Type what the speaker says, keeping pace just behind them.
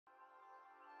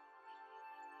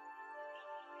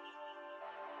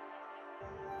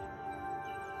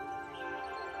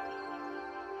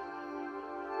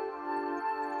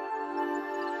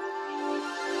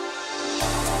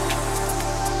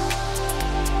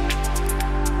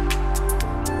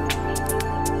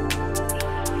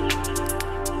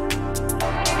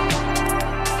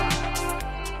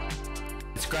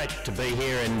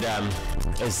And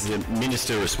as the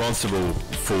Minister responsible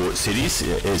for cities,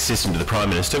 Assistant to the Prime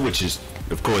Minister, which is,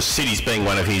 of course, cities being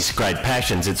one of his great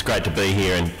passions, it's great to be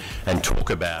here and talk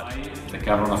about. The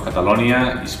Government of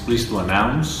Catalonia is pleased to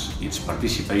announce its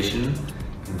participation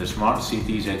in the Smart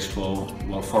Cities Expo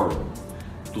World Forum,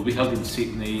 to be held in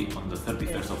Sydney on the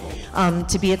 31st of August.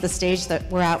 To be at the stage that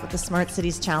we're at with the Smart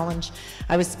Cities Challenge.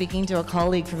 I was speaking to a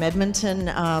colleague from Edmonton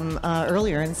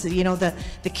earlier and said, you know, the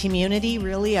community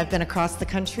really, I've been across the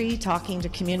country talking to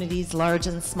communities large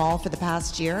and small for the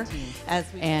past year.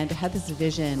 And had this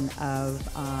vision of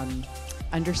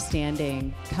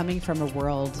understanding, coming from a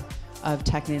world of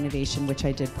tech and innovation, which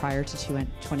I did prior to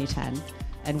 2010,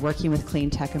 and working with clean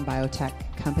tech and biotech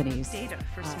companies. Data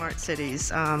for smart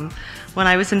cities. When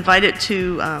I was invited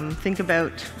to think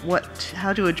about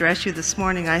how to address you this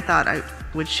morning, I thought I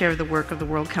would share the work of the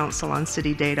World Council on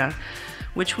City Data,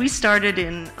 which we started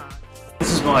in...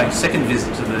 This is my second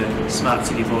visit to the Smart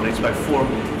City World Expo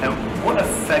Forum, and what a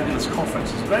fabulous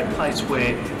conference. It's a great place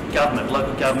where government,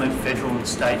 local government, federal and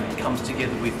state comes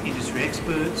together with industry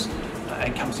experts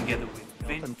and comes together with...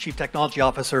 I'm Chief Technology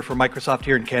Officer for Microsoft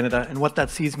here in Canada, and what that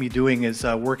sees me doing is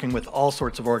working with all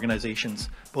sorts of organizations,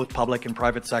 both public and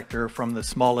private sector, from the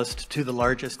smallest to the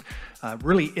largest,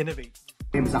 really innovate.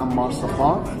 My name is Ammar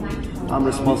Safar. I'm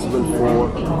responsible for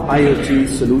IoT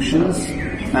solutions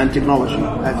and technology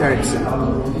at Ericsson.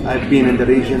 I've been in the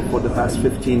region for the past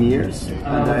 15 years,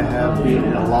 and I have been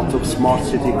in a lot of smart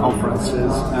city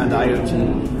conferences and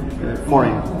IoT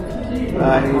forums.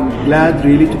 I'm glad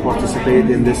really to participate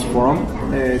in this forum.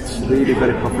 It's really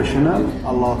very professional,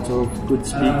 a lot of good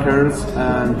speakers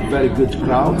and very good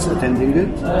crowds attending it.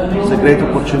 It's a great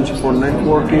opportunity for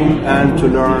networking and to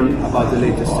learn about the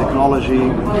latest technology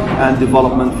and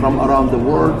development from around the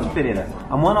world.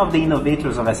 I'm one of the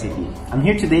innovators of SAP. I'm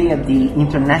here today at the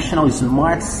International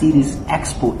Smart Cities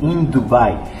Expo in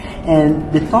Dubai.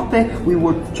 And the topic we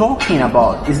were talking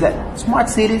about is that smart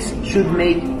cities should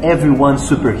make everyone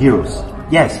superheroes.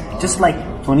 Yes, just like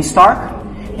Tony Stark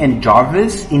and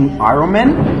Jarvis in Iron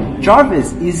Man.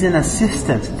 Jarvis is an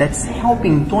assistant that's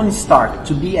helping Tony Stark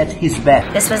to be at his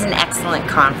best. This was an excellent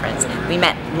conference. We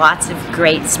met lots of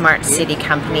great smart city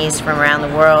companies from around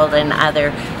the world and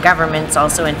other governments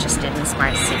also interested in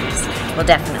smart cities. We'll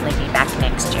definitely be back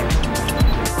next year.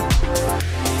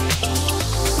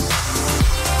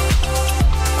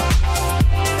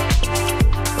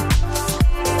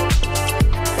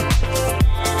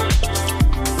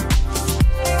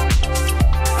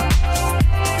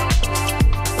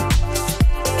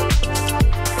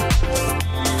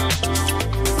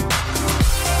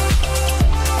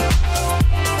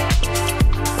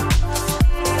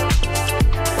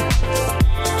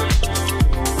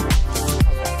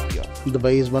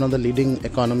 Dubai is one of the leading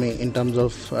economy in terms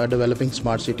of developing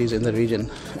smart cities in the region,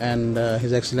 and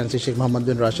His Excellency Sheikh Mohammed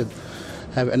bin Rashid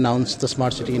have announced the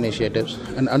smart city initiatives.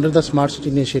 And under the smart city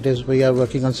initiatives, we are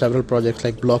working on several projects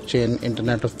like blockchain,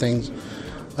 Internet of Things,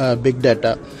 big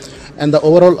data, and the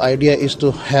overall idea is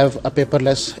to have a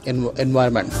paperless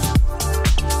environment.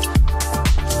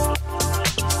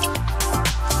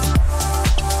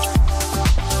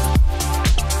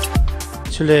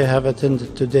 Actually, I have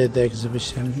attended today the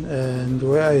exhibition, and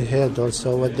where I heard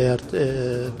also what they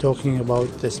are talking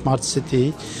about the smart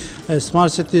city.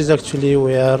 Smart city is actually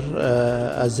where,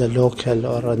 as a local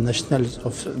or a national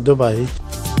of Dubai,